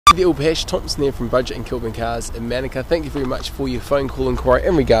The Ubhesh, Thompson there from Budget and Kilburn Cars in Manukau. Thank you very much for your phone call inquiry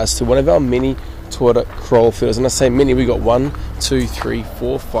in regards to one of our many Toyota Corolla filters. And I say many, we got 1, 2, 3,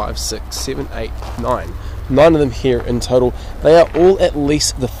 4, 5, 6, 7, 8, 9. 9 of them here in total. They are all at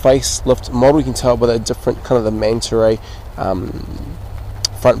least the facelift model. You can tell by the different kind of the manta ray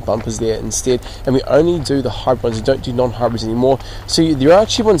front bumpers there instead, and we only do the hybrid ones. We don't do non-hybrids anymore. So there are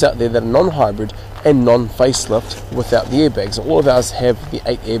actually ones out there that are non-hybrid and non-facelift without the airbags. All of ours have the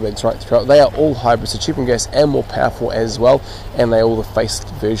 8 airbags right throughout. They are all hybrids, so cheaper in gas and more powerful as well, and they are all the facelift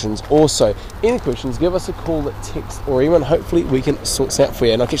versions also. Any questions, give us a call, text or email. Hopefully we can sort this out for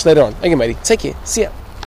you, and I'll catch you later on. Okay matey, take care, see ya.